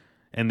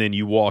 And then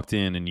you walked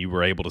in and you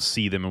were able to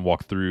see them and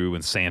walk through,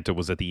 and Santa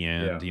was at the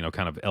end,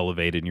 kind of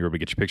elevated, and you were able to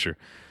get your picture.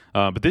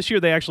 But this year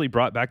they actually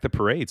brought back the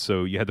parade.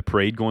 So you had the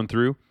parade going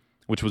through,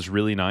 which was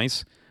really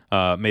nice.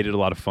 Made it a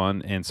lot of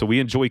fun. And so we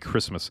enjoy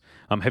Christmas.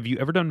 Have you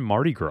ever done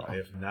Mardi Gras? I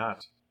have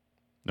not.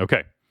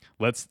 Okay.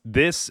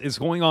 This is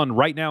going on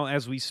right now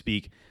as we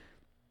speak.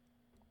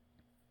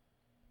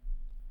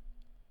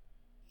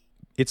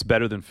 It's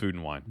better than Food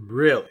and Wine.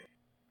 Really?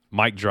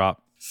 Mic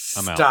drop.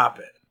 I'm out. Stop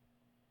it.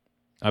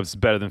 It's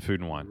better than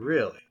Food and Wine.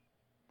 Really?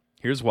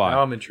 Here's why.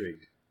 Now I'm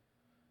intrigued.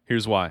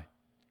 Here's why.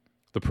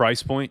 The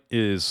price point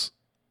is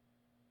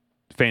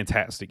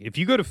fantastic. If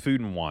you go to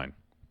Food and Wine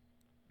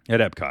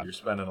at Epcot, you're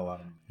spending a lot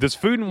of money. Does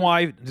Food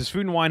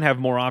and Wine have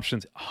more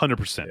options?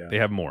 100%. Yeah. They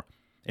have more.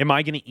 Am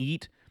I going to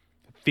eat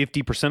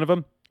 50% of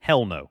them?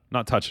 Hell no.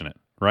 Not touching it,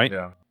 right?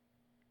 Yeah.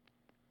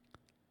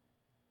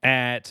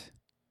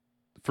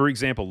 For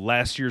example,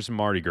 last year's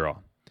Mardi Gras,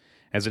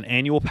 as an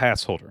annual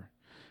pass holder,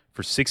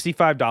 for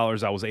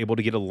 $65, I was able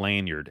to get a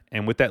lanyard,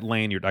 and with that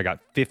lanyard, I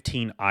got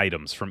 15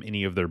 items from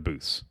any of their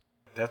booths.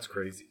 That's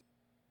crazy.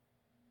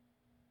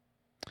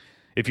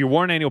 If you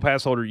were an annual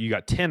pass holder, you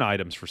got 10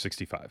 items for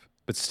 $65.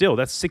 But still,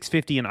 that's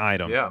 $6.50 an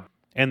item. Yeah.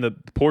 And the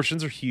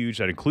portions are huge.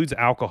 That includes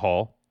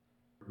alcohol.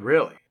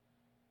 Really?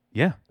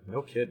 Yeah.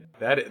 No kidding.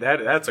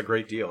 That's a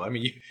great deal. I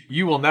mean,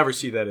 you will never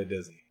see that at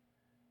Disney.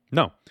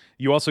 No.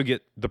 You also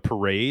get the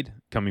parade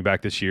coming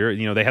back this year.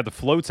 They had the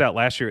floats out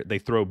last year. They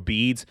throw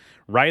beads.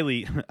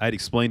 Riley, I'd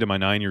explained to my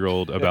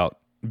 9-year-old about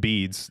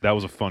beads. That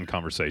was a fun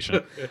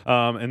conversation.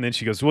 And then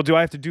she goes, well, do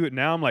I have to do it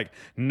now? I'm like,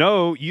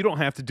 no, you don't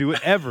have to do it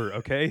ever,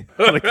 okay?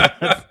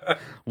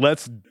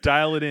 Let's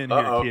dial it in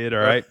here, kid, all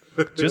right?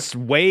 Just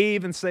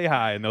wave and say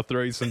hi, and they'll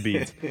throw you some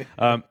beads.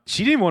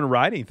 She didn't want to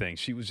ride anything.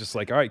 She was just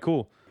like, all right,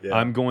 cool. Yeah.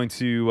 I'm going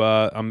to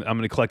I'm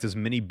going to collect as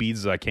many beads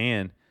as I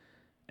can.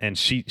 And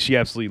she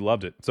absolutely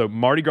loved it. So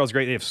Mardi Gras is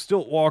great. They have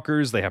stilt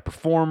walkers. They have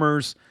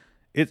performers.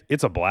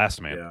 It's a blast,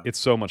 man. Yeah. It's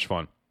so much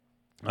fun.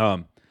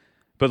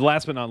 But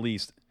last but not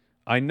least,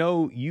 I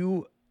know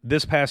you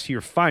this past year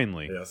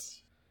finally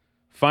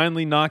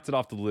knocked it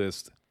off the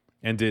list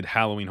and did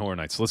Halloween Horror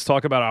Nights. So let's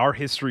talk about our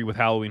history with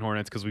Halloween Horror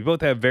Nights, because we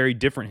both have very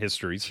different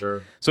histories.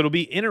 Sure. So it'll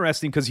be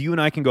interesting because you and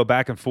I can go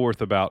back and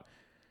forth about,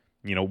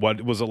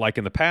 what was it like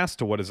in the past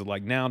to what is it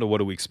like now to what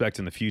do we expect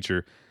in the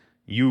future.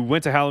 You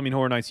went to Halloween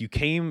Horror Nights. You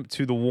came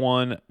to the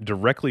one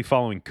directly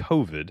following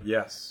COVID.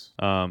 Yes.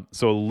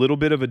 So a little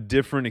bit of a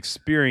different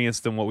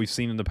experience than what we've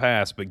seen in the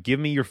past. But give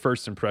me your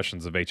first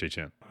impressions of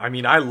HHN. I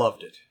mean, I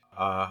loved it.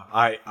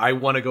 I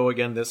want to go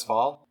again this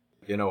fall.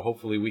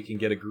 Hopefully we can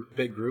get a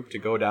big group to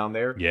go down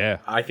there. Yeah.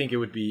 I think it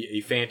would be a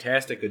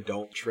fantastic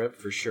adult trip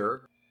for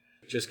sure.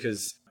 Just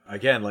because,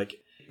 again, like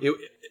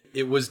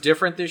it was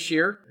different this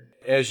year,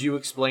 as you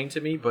explained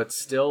to me, but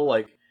still,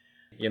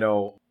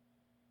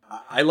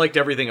 I liked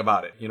everything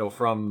about it.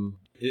 From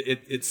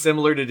it's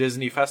similar to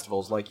Disney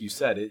festivals, like you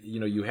said.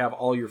 You have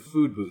all your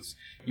food booths.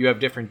 You have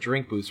different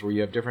drink booths where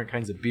you have different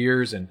kinds of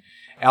beers and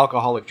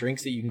alcoholic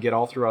drinks that you can get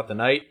all throughout the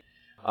night.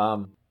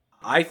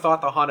 I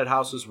thought the haunted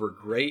houses were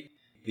great.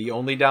 The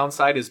only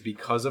downside is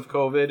because of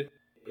COVID,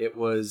 it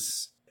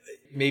was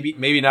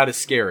maybe not as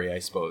scary, I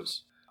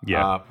suppose.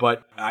 Yeah.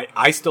 But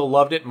I still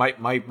loved it. My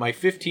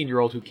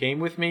 15-year-old who came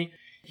with me,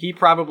 he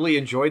probably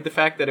enjoyed the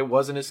fact that it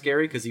wasn't as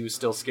scary because he was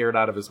still scared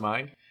out of his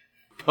mind.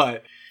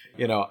 But,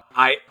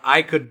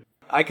 I could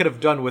have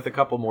done with a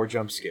couple more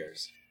jump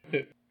scares.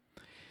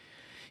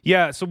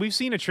 Yeah, so we've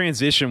seen a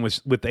transition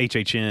with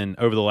HHN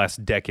over the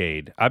last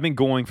decade. I've been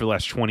going for the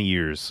last 20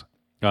 years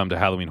to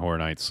Halloween Horror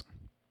Nights.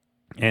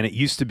 And it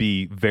used to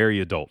be very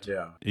adult.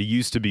 Yeah. It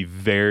used to be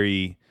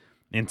very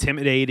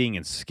intimidating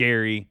and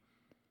scary.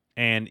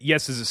 And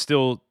yes, is it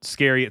still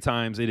scary at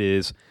times? It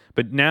is.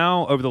 But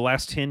now, over the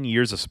last 10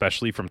 years,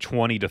 especially from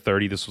 20 to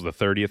 30, this was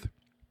the 30th,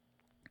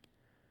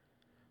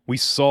 we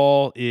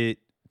saw it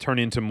turn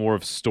into more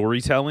of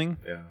storytelling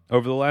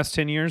over the last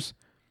 10 years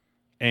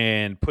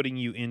and putting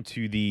you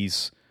into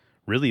these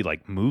really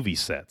like movie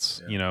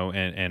sets,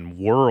 and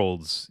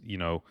worlds,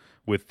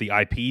 with the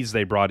IPs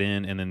they brought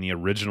in and then the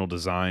original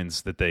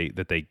designs that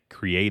they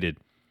created.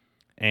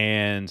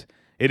 And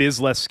it is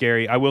less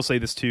scary. I will say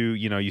this too,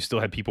 you still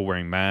had people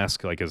wearing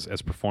masks like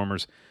as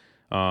performers.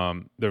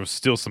 There was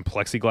still some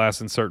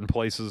plexiglass in certain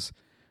places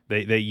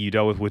that you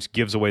dealt with, which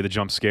gives away the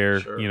jump scare,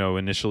 sure.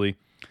 Initially.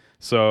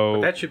 So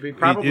But that should be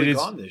probably it is,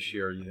 gone this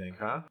year, you think,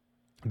 huh?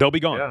 They'll be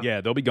gone. Yeah.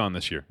 Yeah, they'll be gone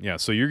this year. Yeah,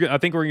 so I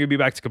think we're going to be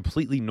back to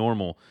completely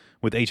normal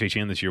with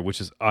HHN this year, which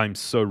is I'm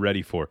so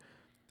ready for,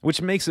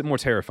 which makes it more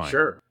terrifying.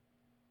 Sure.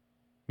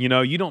 You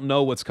know, you don't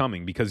know what's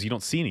coming because you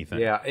don't see anything.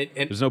 Yeah,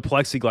 There's no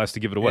plexiglass to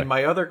give it away. And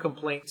my other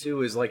complaint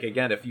too is like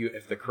again,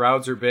 if the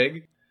crowds are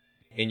big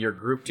and you're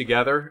grouped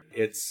together,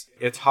 it's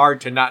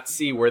hard to not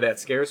see where that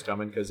scare's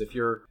coming, because if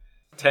you're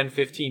 10,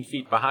 15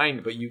 feet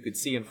behind, but you could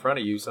see in front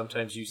of you,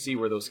 sometimes you see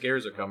where those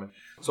scares are coming.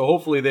 So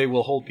hopefully they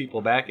will hold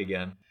people back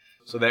again,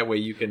 so that way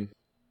you can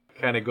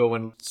kind of go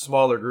in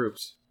smaller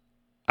groups.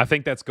 I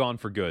think that's gone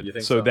for good. You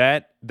think so? so?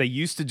 That they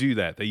used to do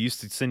that. They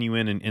used to send you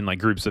in like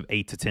groups of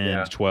 8 to 10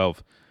 Yeah. to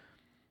 12.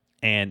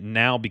 And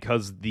now,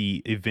 because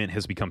the event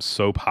has become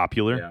so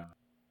popular, Yeah.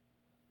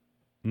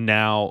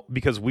 now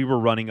because we were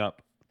running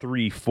up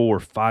 3,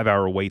 4, 5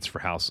 hour waits for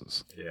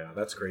houses. Yeah,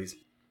 that's crazy.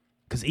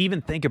 Because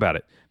even think about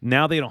it,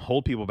 now they don't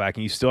hold people back,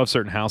 and you still have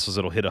certain houses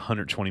that'll hit a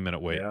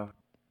 120-minute wait. Yeah.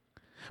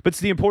 But it's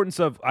the importance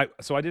of I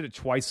did it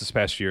twice this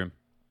past year,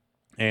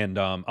 and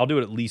I'll do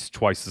it at least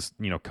twice this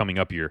coming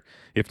up year,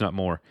 if not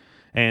more.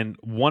 And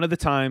one of the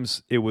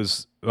times it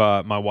was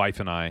my wife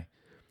and I,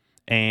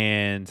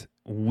 and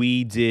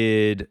we've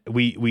kind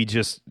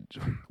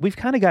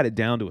of got it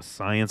down to a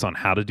science on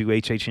how to do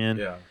HHN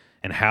Yeah.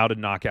 and how to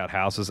knock out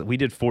houses. We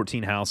did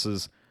 14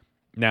 houses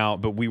now,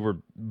 but we were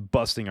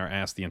busting our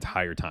ass the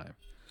entire time.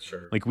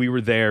 Sure. Like we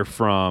were there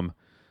from,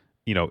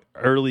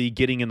 early,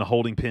 getting in the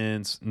holding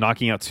pens,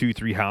 knocking out 2,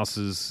 3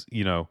 houses,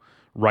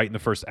 right in the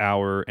first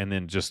hour, and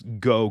then just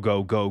go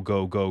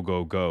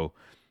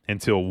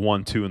until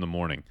 1, 2 in the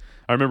morning.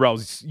 I remember I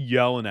was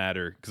yelling at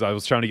her because I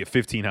was trying to get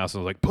 15 houses. I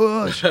was like,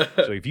 push.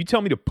 So if you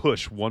tell me to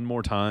push one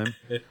more time,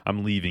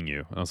 I'm leaving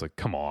you. And I was like,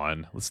 come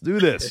on, let's do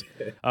this.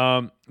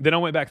 Then I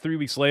went back 3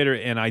 weeks later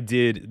and I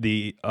did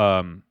the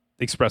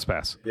Express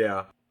Pass.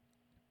 Yeah.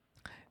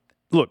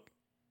 Look,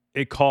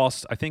 it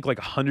cost, I think, like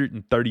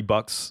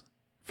 $130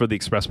 for the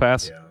Express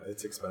Pass. Yeah,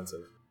 it's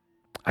expensive.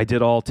 I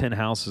did all 10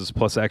 houses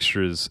plus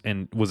extras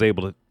and was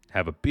able to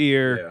have a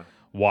beer,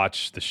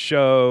 watch the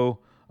show,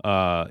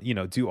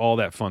 do all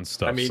that fun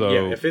stuff. I mean, so,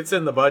 yeah, if it's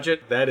in the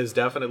budget, that is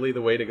definitely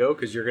the way to go,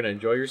 because you're going to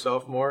enjoy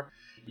yourself more.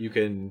 You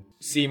can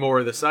see more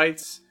of the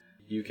sights.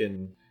 You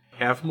can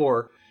have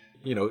more,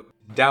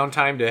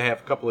 downtime to have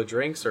a couple of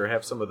drinks or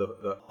have some of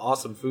the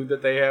awesome food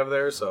that they have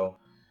there. So,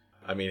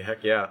 I mean,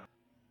 heck yeah.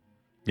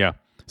 Yeah.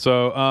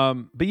 So,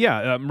 but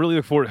yeah, I'm really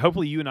looking forward.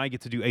 Hopefully you and I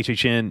get to do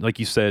HHN, like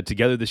you said,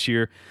 together this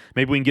year.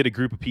 Maybe we can get a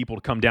group of people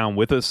to come down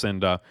with us,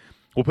 and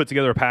we'll put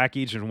together a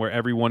package and where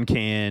everyone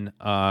can,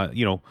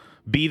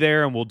 be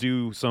there, and we'll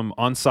do some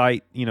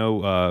on-site,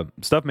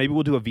 stuff. Maybe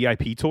we'll do a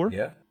VIP tour.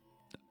 Yeah.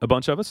 A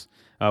bunch of us.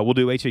 We'll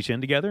do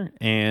HHN together,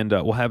 and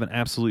we'll have an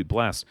absolute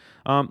blast.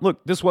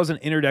 Look, this was an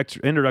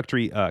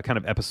introductory kind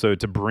of episode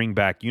to bring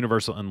back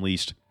Universal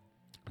Unleashed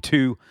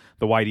to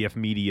the YDF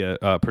Media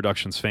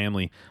Productions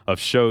family of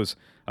shows.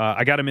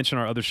 I got to mention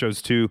our other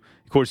shows too.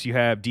 Of course, you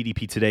have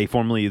DDP Today,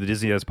 formerly the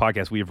Disney Does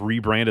Podcast. We have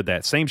rebranded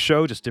that. Same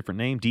show, just different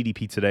name,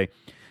 DDP Today.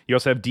 You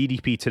also have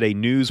DDP Today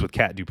News with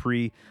Kat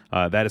Dupree.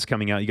 That is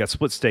coming out. You got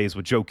Split Stays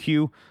with Joe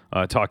Q,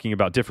 talking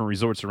about different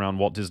resorts around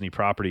Walt Disney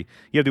property.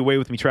 You have the Away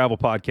With Me Travel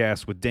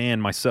podcast with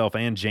Dan, myself,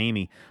 and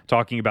Jamie,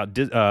 talking about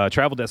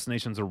travel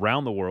destinations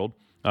around the world.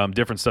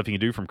 Different stuff you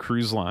can do, from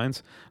cruise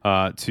lines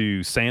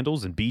to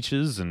sandals and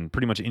beaches and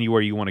pretty much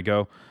anywhere you want to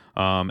go.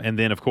 And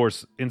then, of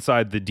course,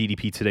 inside the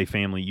DDP Today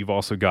family, you've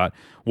also got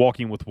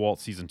Walking with Walt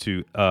Season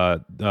 2,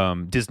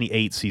 Disney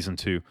 8 Season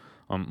 2.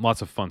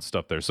 Lots of fun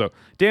stuff there. So,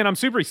 Dan, I'm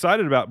super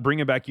excited about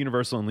bringing back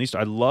Universal Unleashed.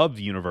 I love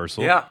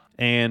Universal. Yeah.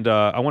 And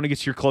I want to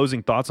get your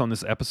closing thoughts on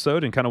this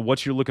episode and kind of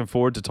what you're looking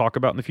forward to talk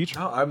about in the future.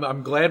 No,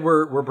 I'm glad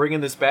we're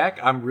bringing this back.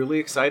 I'm really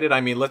excited. I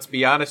mean, let's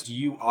be honest.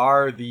 You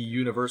are the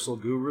Universal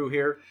guru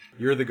here.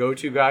 You're the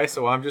go-to guy.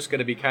 So I'm just going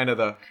to be kind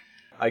of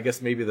I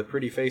guess maybe the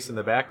pretty face in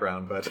the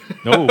background. But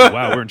Oh,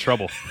 wow, we're in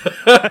trouble.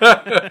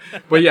 But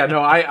yeah,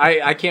 no,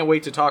 I can't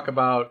wait to talk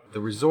about the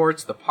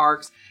resorts, the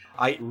parks.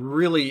 I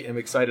really am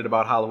excited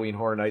about Halloween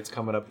Horror Nights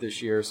coming up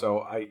this year.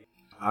 So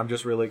I'm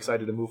just really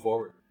excited to move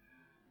forward.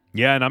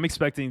 Yeah, and I'm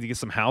expecting to get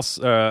some house,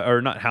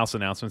 or not house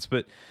announcements,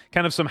 but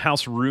kind of some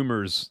house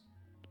rumors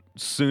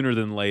sooner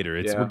than later.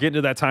 We're getting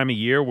to that time of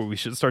year where we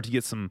should start to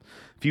get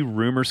few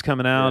rumors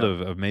coming out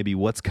of maybe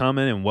what's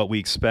coming and what we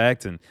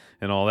expect and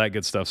all that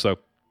good stuff. So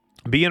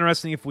it'd be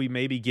interesting if we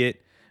maybe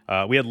get,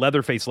 we had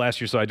Leatherface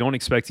last year, so I don't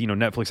expect,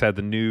 Netflix had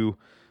the new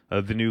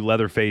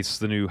Leatherface,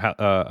 the new,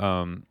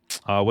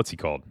 what's he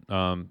called?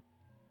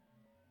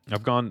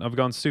 I've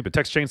gone stupid.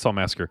 Texas Chainsaw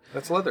Massacre.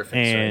 That's Leatherface,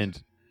 and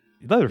right?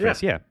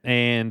 Leatherface, yeah.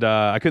 And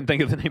I couldn't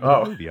think of the name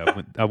of the movie.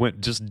 I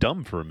went just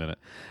dumb for a minute.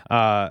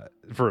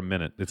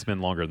 It's been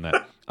longer than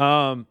that.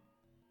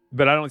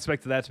 But I don't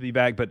expect that to be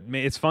back. But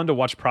it's fun to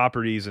watch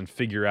properties and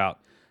figure out,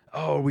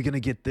 are we going to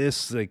get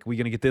this? Like, we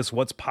going to get this?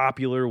 What's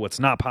popular?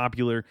 What's not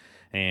popular?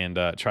 And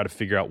try to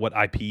figure out what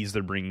IPs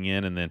they're bringing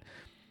in. And then,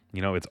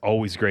 it's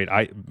always great.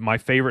 My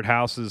favorite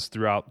houses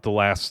throughout the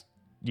last,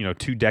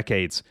 2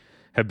 decades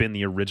have been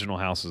the original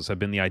houses, have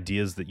been the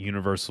ideas that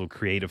Universal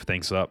Creative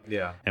thinks up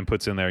and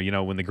puts in there. You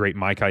know, when the great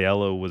Mike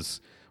Aiello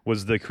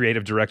was the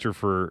creative director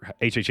for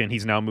HHN,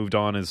 he's now moved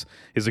on as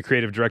is the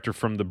creative director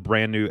from the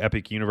brand new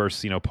Epic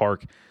Universe,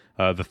 Park,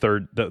 what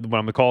I'm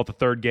gonna call it the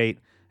third gate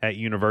at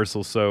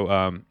Universal.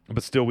 So,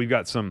 but still, we've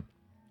got some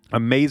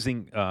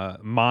amazing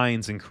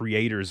minds and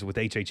creators with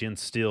HHN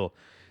still.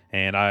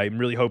 And I'm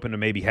really hoping to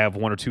maybe have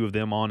one or two of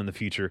them on in the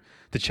future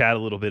to chat a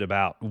little bit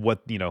about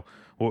what,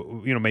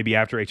 maybe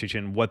after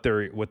HHN, what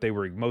they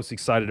were most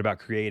excited about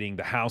creating,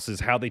 the houses,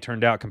 how they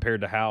turned out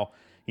compared to how,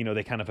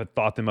 they kind of had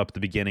thought them up at the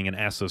beginning and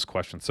asked those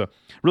questions. So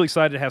really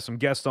excited to have some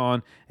guests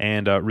on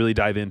and really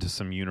dive into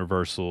some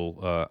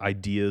Universal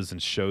ideas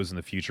and shows in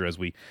the future as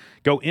we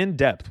go in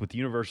depth with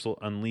Universal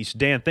Unleashed.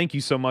 Dan, thank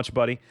you so much,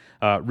 buddy.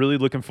 Really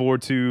looking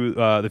forward to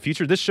the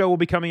future. This show will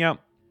be coming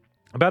out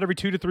about every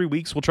 2 to 3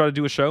 weeks. We'll try to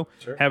do a show,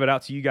 have it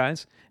out to you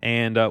guys,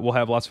 and we'll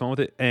have lots of fun with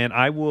it. And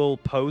I will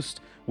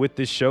post with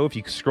this show. If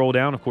you scroll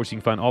down, of course, you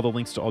can find all the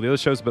links to all the other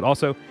shows, but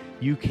also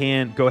you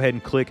can go ahead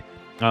and click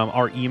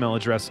our email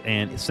address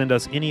and send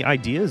us any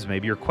ideas,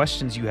 maybe, or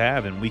questions you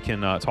have, and we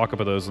can talk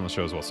about those on the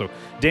show as well. So,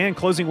 Dan,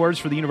 closing words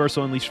for the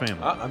Universal Unleashed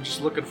family. I'm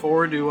just looking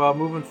forward to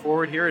moving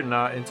forward here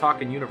and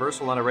talking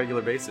Universal on a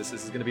regular basis.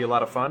 This is going to be a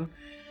lot of fun.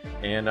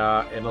 And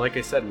like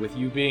I said, with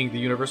you being the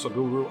Universal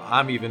guru,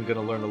 I'm even going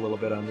to learn a little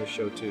bit on this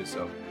show too.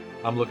 So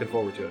I'm looking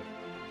forward to it.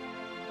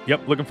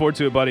 Yep, looking forward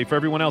to it, buddy. For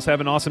everyone else,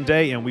 have an awesome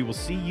day, and we will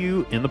see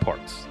you in the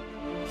parks.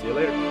 See you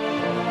later.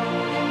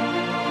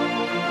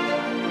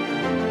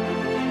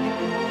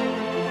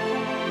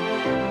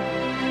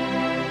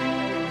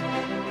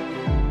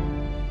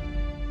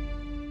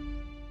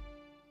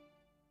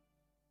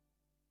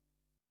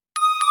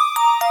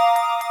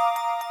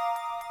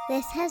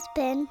 This has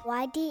been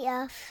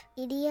YDF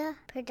Media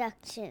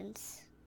Productions.